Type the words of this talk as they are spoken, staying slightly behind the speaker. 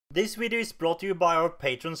This video is brought to you by our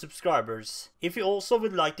Patreon subscribers. If you also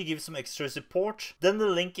would like to give some extra support, then the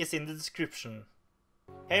link is in the description.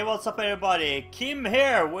 Hey, what's up everybody? Kim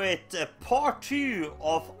here with part 2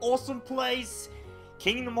 of Awesome Plays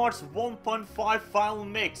Kingdom Hearts 1.5 Final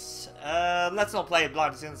Mix. Let's not play it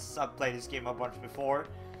blind since I've played this game a bunch before.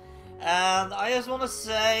 And I just want to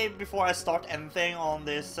say before I start anything on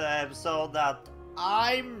this episode that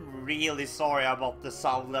I'm really sorry about the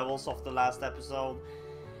sound levels of the last episode.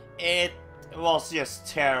 It was just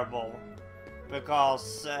terrible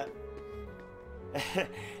because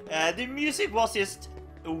the music was just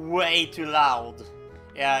way too loud.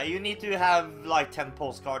 Yeah, you need to have like 10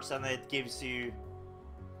 postcards and it gives you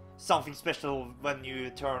something special when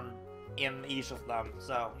you turn in each of them.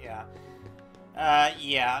 So yeah.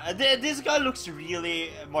 This guy looks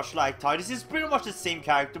really much like Ty. This is pretty much the same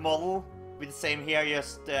character model with the same hair,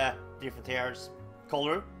 just different hairs,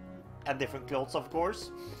 color, and different clothes, of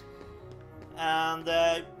course. And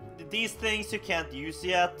these things you can't use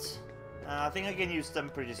yet. I think I can use them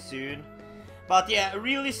pretty soon. But yeah,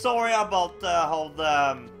 really sorry about how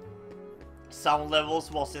the sound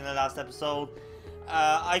levels was in the last episode.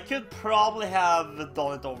 I could probably have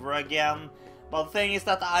done it over again. But the thing is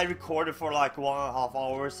that I recorded for like 1.5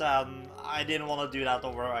 hours and I didn't want to do that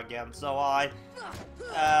over again. So I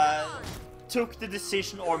took the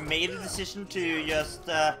decision, or made the decision, to just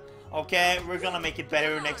okay, we're gonna make it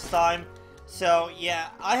better next time. So yeah,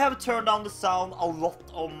 I have turned down the sound a lot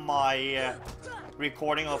on my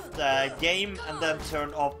recording of the game and then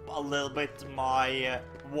turned up a little bit my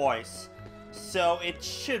voice. So it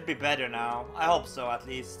should be better now. I hope so, at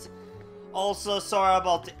least. Also, sorry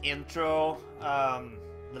about the intro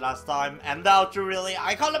the last time, and the outro. Really,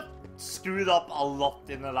 I kind of screwed up a lot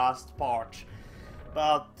in the last part.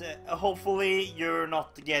 But hopefully you're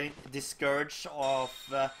not getting discouraged of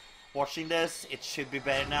watching this. It should be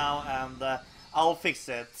better now, and I'll fix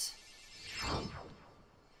it.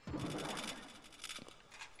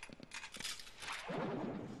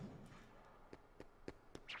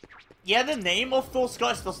 Yeah, the name of those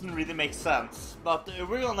guys doesn't really make sense, but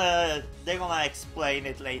they're gonna explain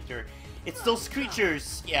it later. It's those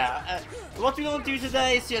creatures, yeah. What we're gonna do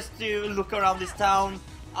today is just to look around this town.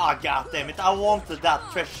 Ah, goddammit, I wanted that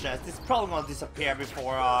treasure chest. It's probably gonna disappear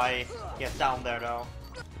before I get down there, though.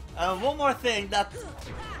 One more thing, that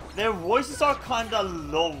their voices are kinda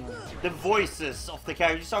low. The voices of the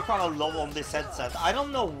characters are kinda low on this headset. I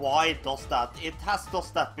don't know why it does that. It has done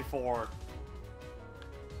that before.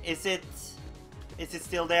 Is it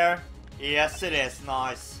still there? Yes, it is.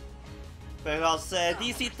 Nice. Because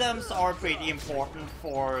these items are pretty important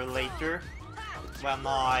for later. When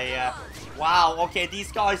I... wow, okay,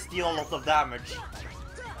 these guys deal a lot of damage.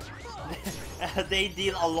 They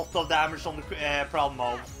deal a lot of damage on the proud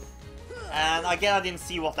mode. And again, I didn't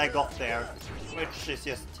see what I got there, which is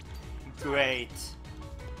just great.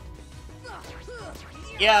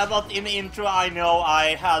 Yeah, but in the intro, I know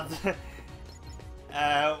I had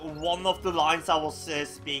one of the lines I was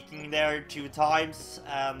speaking there 2 times,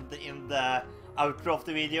 and in the outro of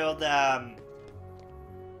the video, the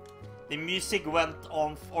music went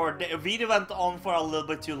on, or the video went on for a little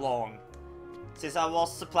bit too long. Since I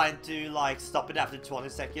was planning to like stop it after 20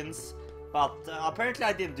 seconds, but apparently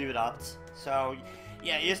I didn't do that. So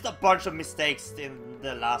yeah, just a bunch of mistakes in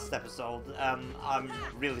the last episode, and I'm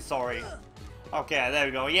really sorry. Okay, there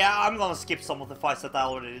we go. Yeah, I'm gonna skip some of the fights that I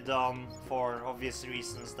already done for obvious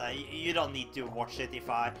reasons. That you don't need to watch it if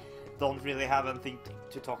I don't really have anything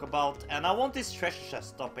to talk about. And I want this treasure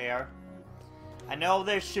chest up here. I know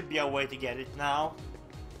there should be a way to get it now.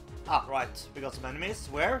 Ah, right. We got some enemies.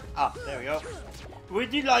 Where? Ah, there we go.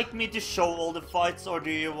 Would you like me to show all the fights, or do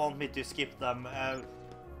you want me to skip them?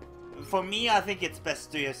 For me, I think it's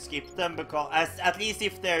best to skip them, because at least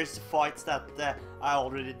if there's fights that I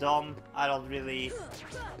already done, I don't really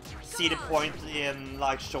see the point in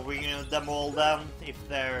like showing them all then, if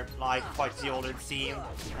they're like fights you already seen.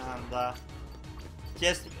 And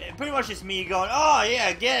just pretty much it's me going, oh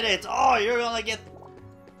yeah, get it, oh you're gonna get,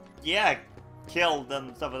 yeah, killed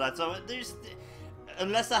and stuff like that. So there's,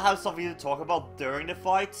 unless I have something to talk about during the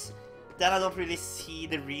fights, then I don't really see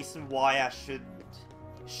the reason why I should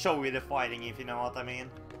show you the fighting, if you know what I mean.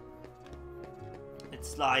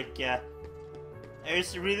 It's like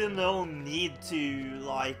there's really no need to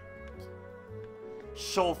like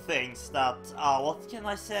show things that what can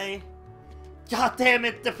I say? God damn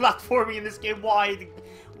it, the platforming in this game. Why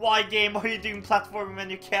game are you doing platforming when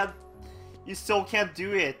you still can't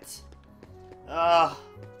do it?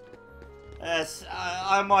 Yes,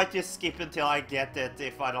 I might just skip until I get it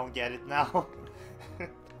if I don't get it now.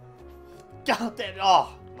 God damn it.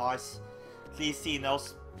 Oh, nice. At least he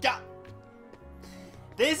knows God.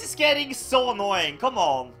 This is getting so annoying. Come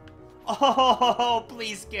on. Oh,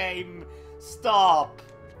 please, game. Stop.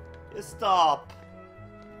 Stop.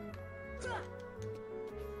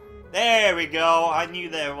 There we go. I knew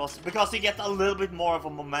there was, because you get a little bit more of a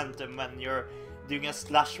momentum when you're doing a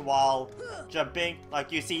slash while jumping.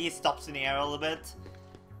 Like you see, he stops in the air a little bit.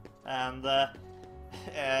 And do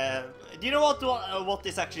you know what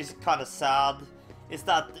is actually kind of sad? Is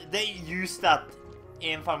that they use that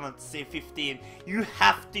in Final Fantasy 15. You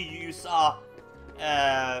have to use a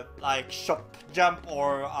like shop jump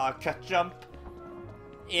or a cut jump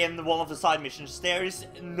in one of the side missions. There is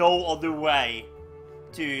no other way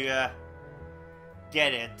to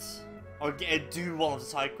get it or do one of the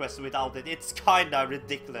side quests without it. It's kinda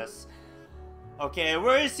ridiculous. Okay,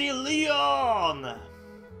 where is he, Leon?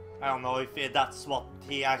 I don't know if that's what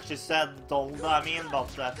he actually said, Donald, I mean, but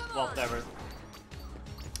whatever.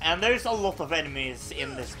 And there's a lot of enemies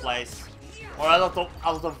in this place, or a lot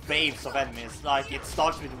of waves of enemies. Like it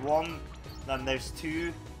starts with one, then there's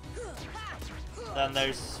two, then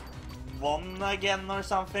there's one again or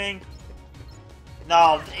something.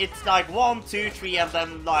 No, it's like 1, 2, 3, and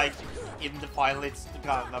then like in the final it's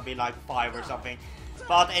gonna be like 5 or something.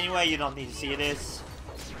 But anyway, you don't need to see this.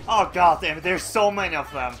 Oh god damn it, there's so many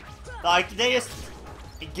of them. Like they just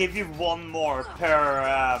give you one more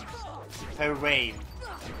per wave.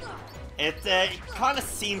 It kind of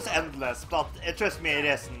seems endless, but trust me, it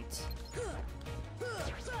isn't.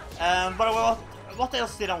 But what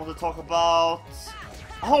else did I want to talk about?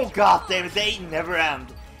 Oh god damn it, they never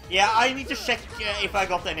end. Yeah, I need to check if I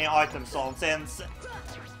got any items on, since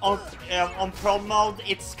on pro mode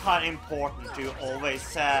it's kind of important to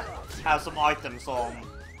always have some items on,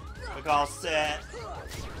 because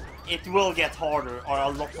it will get harder, or a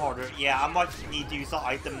lot harder. Yeah, I might need to use an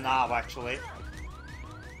item now actually.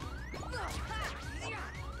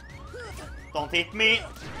 Don't hit me!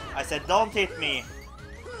 I said don't hit me!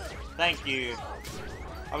 Thank you.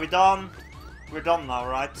 Are we done? We're done now,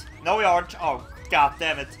 right? No, we aren't. Oh, god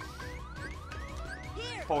damn it.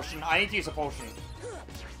 Potion. I need to use a potion.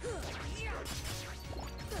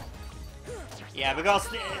 Yeah, because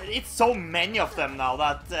it's so many of them now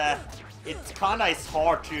that it kinda is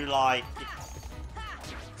hard to, like,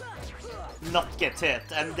 not get hit.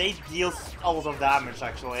 And they deal a lot of damage,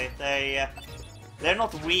 actually. They're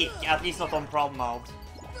not weak, at least not on prom mode.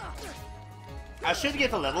 I should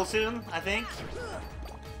get a level soon, I think.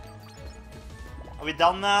 Are we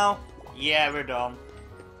done now? Yeah, we're done.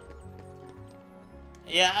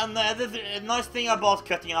 Yeah, and the nice thing about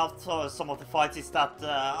cutting out some of the fights is that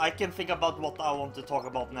I can think about what I want to talk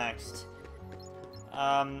about next.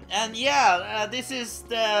 And yeah, this is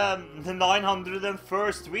the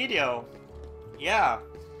 901st video. Yeah.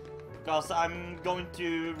 Because I'm going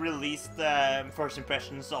to release the first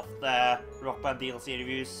impressions of the Rock Band DLC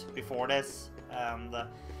reviews before this, and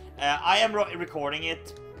I am recording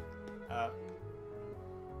it.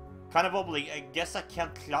 Kind of wobbly. I guess I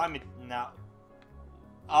can't climb it now.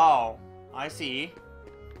 Oh, I see.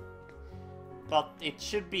 But it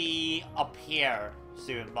should be up here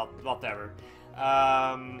soon, but whatever.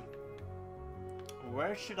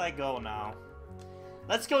 Where should I go now?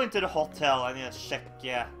 Let's go into the hotel and just check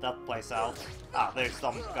that place out. Ah, there's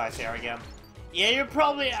some guys here again. Yeah, you're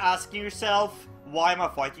probably asking yourself, why am I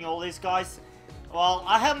fighting all these guys? Well,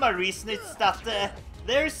 I have my reason. It's that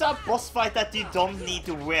there's a boss fight that you don't need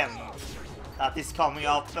to win that is coming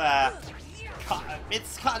up.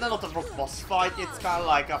 It's kind of not a boss fight. It's kind of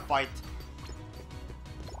like a fight.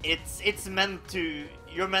 It's meant to.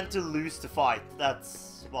 You're meant to lose the fight.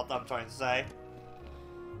 That's what I'm trying to say.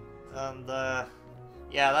 And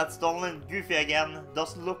yeah, that's Donald Goofy again.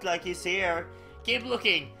 Doesn't look like he's here. Keep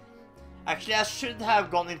looking. Actually, I should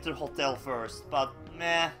have gone into the hotel first, but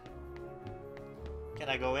meh. Can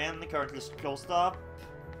I go in? Currently closed up.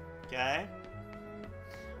 Okay.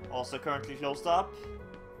 Also currently closed up.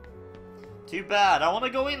 Too bad. I want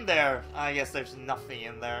to go in there. I guess there's nothing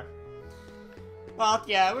in there. But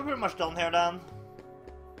yeah, we're pretty much done here then.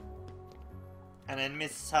 And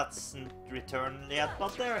enemies hasn't returned yet,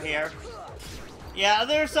 but they're here. Yeah,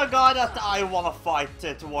 there's a guy that I want to fight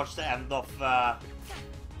towards the end of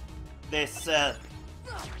this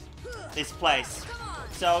place.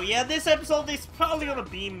 So yeah, this episode is probably gonna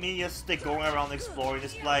be me just going around exploring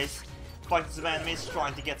this place, fighting some enemies,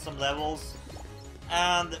 trying to get some levels.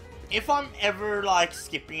 And if I'm ever like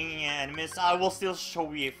skipping enemies, I will still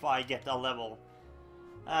show you if I get a level.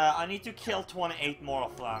 I need to kill 28 more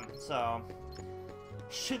of them, so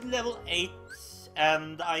should level 8.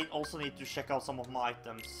 And I also need to check out some of my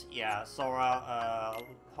items. Yeah, so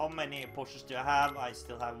how many potions do I have? I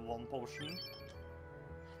still have 1 potion.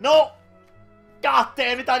 No! God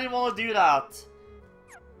damn it, I didn't want to do that.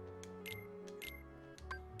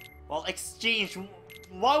 Well, exchange.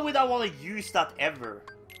 Why would I want to use that ever?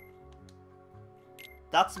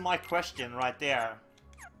 That's my question right there.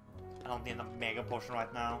 I don't need a mega potion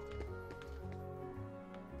right now.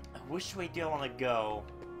 Which way do I want to go?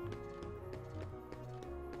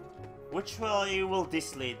 Which way will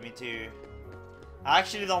this lead me to? I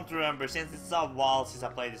actually don't remember, since it's a while since I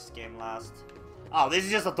played this game last. Oh, this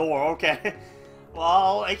is just a door, okay.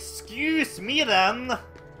 Well, excuse me then.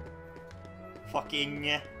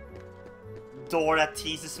 Fucking door that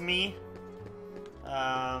teases me.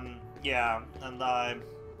 Yeah, and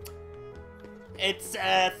it's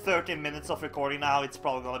 13 minutes of recording now. It's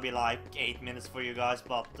probably gonna be like 8 minutes for you guys,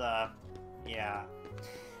 but yeah.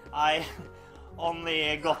 I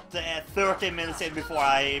only got 13 minutes in before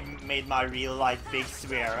I made my real, like, big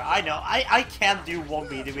swear. I know, I can't do one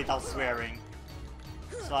video without swearing.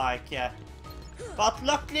 It's like, but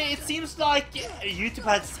luckily it seems like YouTube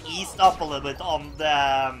has eased up a little bit on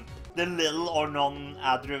the little or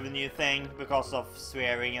non-ad revenue thing because of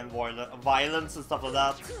swearing and violence and stuff like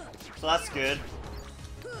that. So that's good.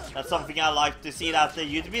 That's something I like to see, that the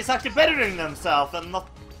YouTube is actually bettering themselves and not,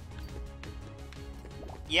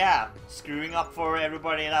 yeah, screwing up for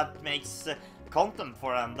everybody that makes content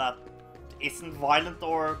for them that isn't violent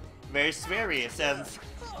or very sweary. Since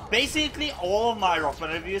basically all of my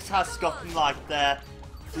Rockman reviews has gotten like the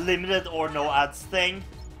limited or no ads thing,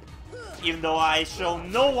 even though I show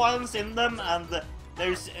no violence in them and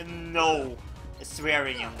there's no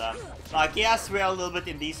swearing in them. Like, yeah, I swear a little bit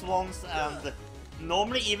in these ones, and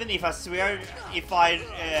normally even if I swear, if I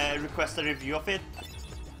request a review of it,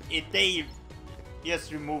 they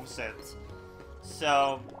just removes it.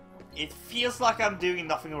 So it feels like I'm doing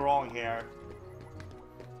nothing wrong here.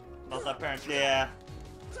 But apparently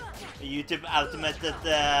YouTube automated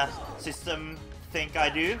system think I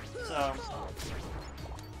do, so.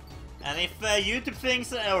 And if YouTube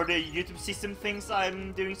thinks, or the YouTube system thinks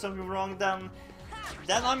I'm doing something wrong, then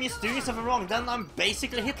I'm just doing something wrong. Then I'm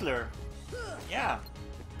basically Hitler. Yeah.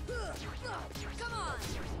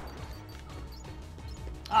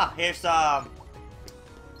 Ah, here's a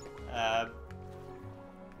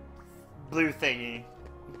blue thingy.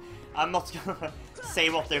 I'm not gonna say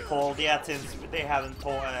what they're called yet, since they haven't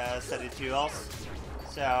said it to us.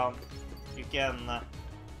 So you can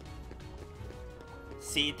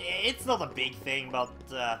see it. It's not a big thing, but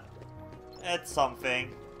it's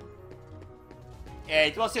something. Yeah,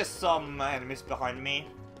 it was just some enemies behind me.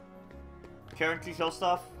 Currently closed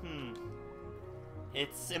off.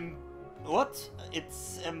 It's what?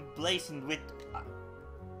 It's emblazoned with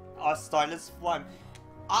a stylus flame.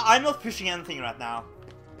 I'm not pushing anything right now.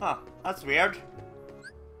 Huh, that's weird.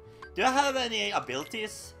 Do I have any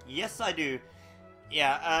abilities? Yes, I do.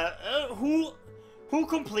 Yeah, who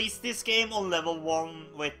completes this game on level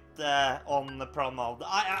 1 with on the pro mode?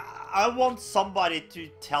 I want somebody to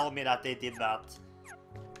tell me that they did that.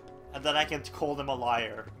 And then I can call them a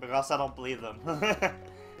liar, because I don't believe them.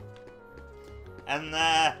 And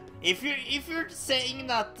if you're saying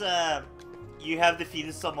that you have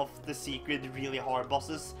defeated some of the secret really hard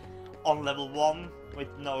bosses on level 1 with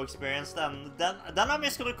no experience, then I'm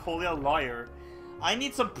just gonna call you a liar. I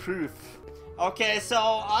need some proof. Okay,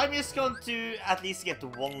 so I'm just going to at least get to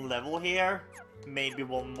 1 level here. Maybe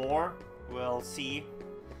 1 more. We'll see.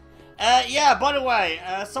 Yeah, by the way,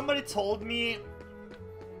 somebody told me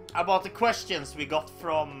about the questions we got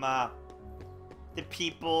from the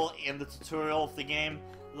people in the tutorial of the game.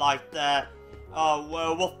 Like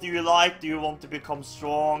well, what do you like? Do you want to become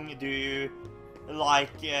strong? Do you like,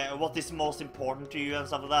 what is most important to you and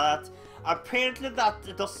stuff like that? Apparently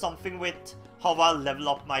that does something with how I level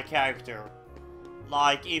up my character.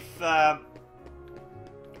 Like, if I'm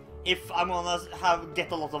gonna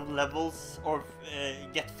get a lot of levels, or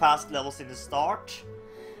get fast levels in the start.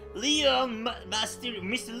 Leon,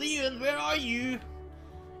 Mr. Leon, where are you?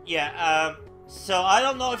 Yeah, so I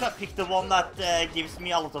don't know if I pick the one that gives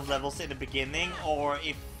me a lot of levels in the beginning, or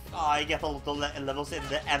if I get a lot of levels in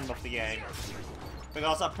the end of the game.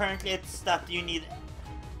 Because apparently it's that you need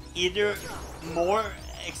either more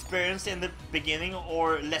experience in the beginning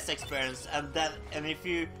or less experience, and if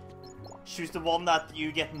you choose the one that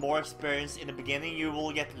you get more experience in the beginning, you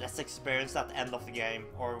will get less experience at the end of the game,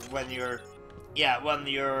 or when you're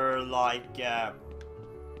like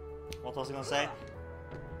what was I gonna say?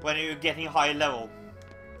 When you're getting high level.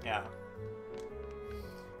 Yeah.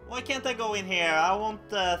 Why can't I go in here? I want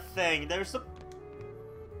the thing. There's a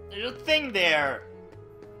thing there.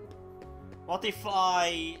 What if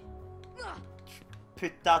I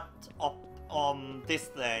put that up on this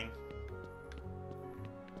thing?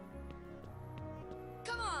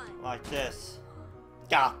 Like this.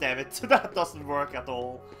 God damn it, that doesn't work at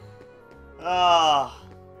all. I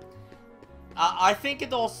think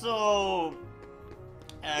it also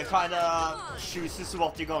kind of chooses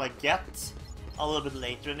what you're gonna get a little bit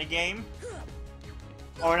later in the game.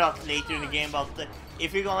 Or not later in the game, but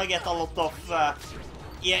if you're gonna get a lot of...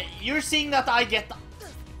 yeah, you're seeing that I get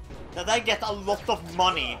a lot of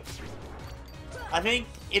money. I think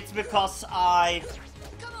it's because I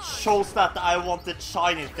chose that I wanted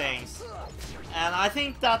shiny things. And I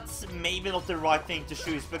think that's maybe not the right thing to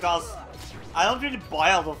choose, because I don't really buy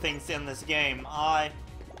a lot of things in this game. I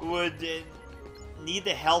would need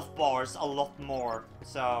the health bars a lot more.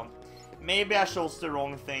 So maybe I chose the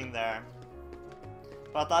wrong thing there.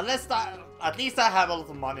 But at least I have a lot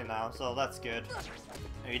of money now, so that's good.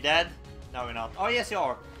 Are you dead? No, you're not. Oh, yes, you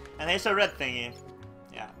are. And here's a red thingy.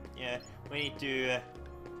 Yeah, we need to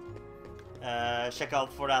check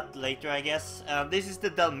out for that later, I guess. This is the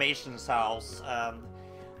Dalmatians' house.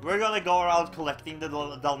 We're gonna go around collecting the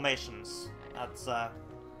Dalmatians. That's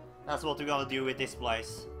what we're gonna do with this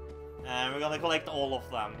place. And we're gonna collect all of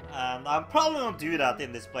them. And I'm probably gonna do that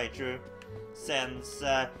in this playthrough, since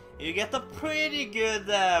you get a pretty good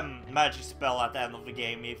magic spell at the end of the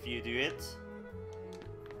game if you do it.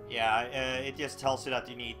 Yeah, it just tells you that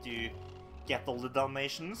you need to get all the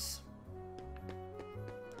Dalmatians.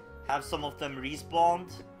 Have some of them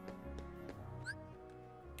respawned.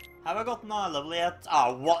 Have I gotten a level yet?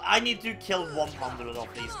 I need to kill 100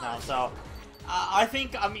 of these now, so... I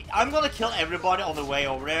think, I'm gonna kill everybody on the way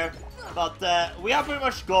over there. But we have pretty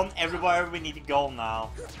much gone everywhere we need to go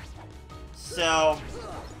now. So...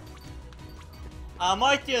 I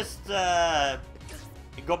might just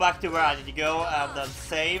go back to where I need to go and then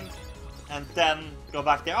save. And then go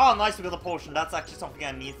back there. Oh, nice, we got a potion. That's actually something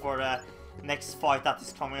I need for the next fight that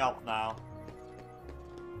is coming up now.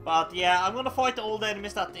 But yeah, I'm gonna fight all the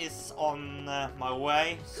enemies that is on my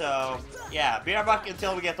way. So yeah, be right back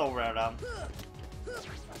until we get over there then.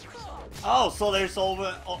 Oh, so there's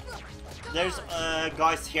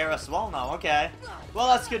guys here as well now. Okay, well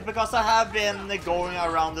that's good, because I have been going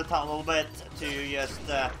around the town a little bit to just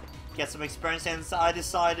get some experience, since I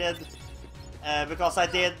decided, because I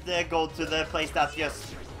did go to the place that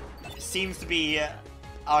just seems to be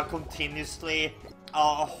continuously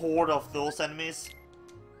a horde of those enemies.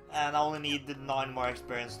 And I only need 9 more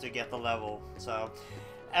experience to get the level, so...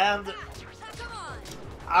 And...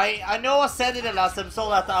 I know I said in the last episode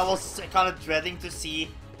that I was kind of dreading to see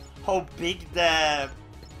how big the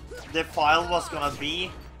file was gonna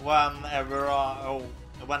be whenever...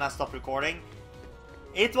 when I stopped recording.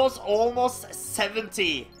 It was almost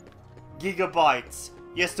 70 gigabytes.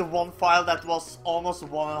 Just the one file that was almost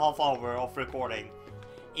 1.5 hours of recording.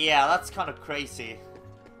 Yeah, that's kind of crazy.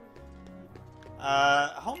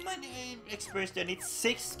 How many experience do I need?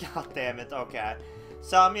 6? God damn it, okay.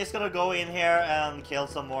 So I'm just gonna go in here and kill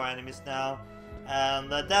some more enemies now.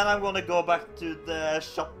 And then I'm gonna go back to the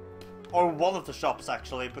shop, or one of the shops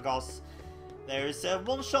actually, because there is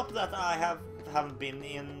one shop that I haven't been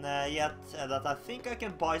in yet, that I think I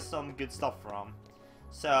can buy some good stuff from.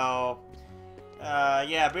 So,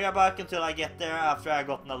 yeah, be right back until I get there after I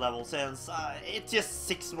gotten a level, since it's just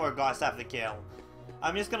 6 more guys I have to kill.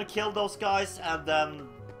 I'm just gonna kill those guys and then,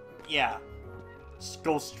 yeah, just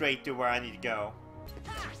go straight to where I need to go.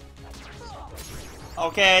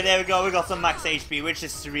 Okay, there we go, we got some max HP, which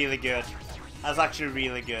is really good. That's actually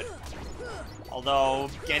really good. Although,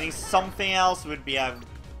 getting something else would be a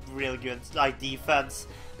really good, like, defense.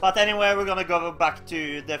 But anyway, we're gonna go back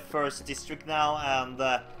to the first district now and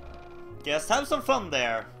just have some fun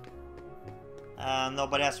there. And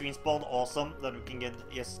nobody has respawned, awesome. Then we can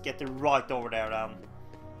just get right over there then.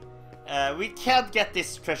 We can't get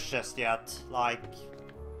this treasure chest yet, like,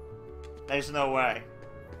 there's no way.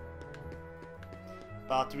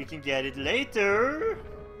 But we can get it later.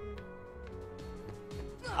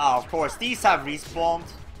 Ah, of course, these have respawned.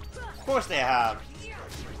 Of course they have.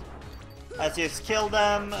 Let's just kill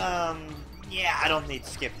them. Yeah, I don't need to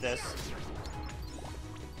skip this.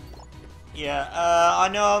 Yeah, I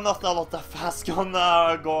know not a lot of fast gun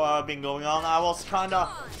been going on. I was kind of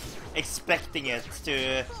expecting it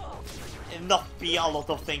to not be a lot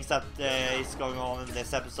of things that is going on in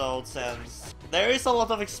this episode, since there is a lot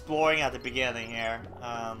of exploring at the beginning here,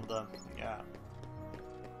 and yeah.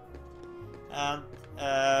 And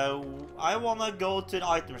I wanna go to the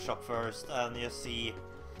item shop first and just see.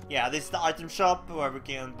 Yeah, this is the item shop where we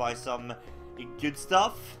can buy some good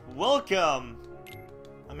stuff. Welcome!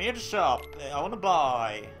 I'm here to shop. I wanna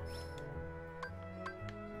buy.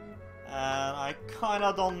 And I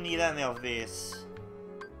kinda don't need any of these.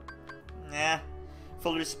 Nah.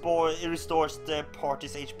 It restores the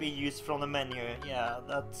party's HP used from the menu. Yeah,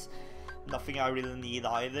 that's nothing I really need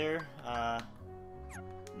either. Nah,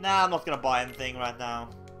 I'm not gonna buy anything right now.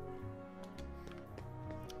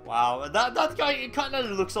 Wow, that guy kind of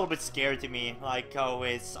looks a little bit scary to me. Like how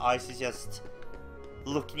his eyes is just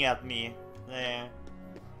looking at me. There,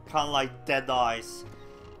 kind of like dead eyes.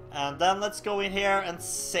 And then let's go in here and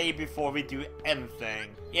save before we do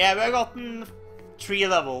anything. Yeah, we've gotten 3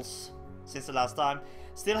 levels since the last time.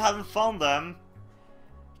 Still haven't found them.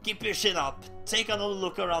 Keep your chin up. Take another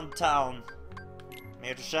look around town.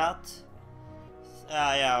 Here to chat.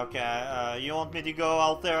 Yeah, okay. You want me to go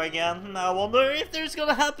out there again? I wonder if there's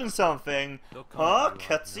gonna happen something. Huh?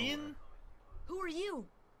 Cutscene? Who are you?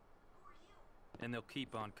 And they'll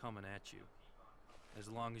keep on coming at you. As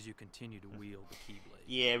long as you continue to wield the Keyblade.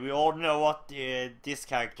 Yeah, we all know what this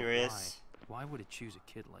character is. Why would it choose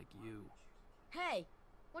a kid like you? Hey,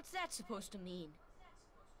 what's that supposed to mean?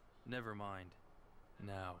 Never mind.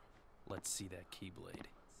 Now, let's see that Keyblade.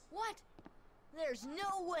 What? There's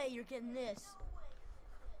no way you're getting this.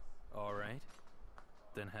 Alright.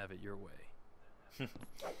 Then have it your way.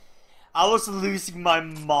 I was losing my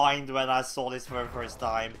mind when I saw this for the first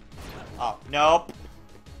time. Oh, nope.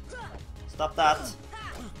 Stop that.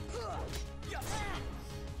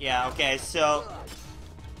 Yeah, okay, so...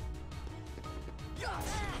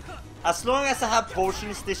 as long as I have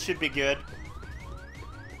potions, this should be good.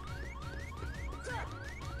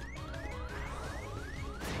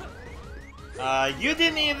 You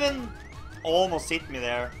didn't even almost hit me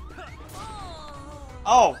there.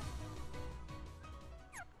 Oh!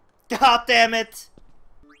 God damn it!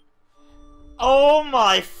 Oh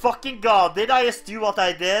my fucking god, did I just do what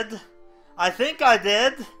I did? I think I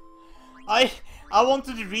did. I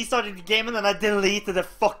wanted to restart the game and then I deleted the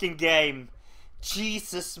fucking game.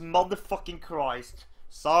 Jesus motherfucking Christ.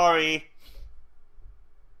 Sorry.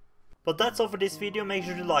 But that's all for this video. Make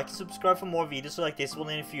sure to like and subscribe for more videos like this one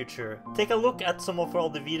in the future. Take a look at some of our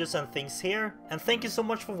other videos and things here. And thank you so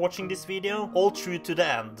much for watching this video all through to the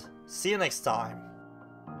end. See you next time.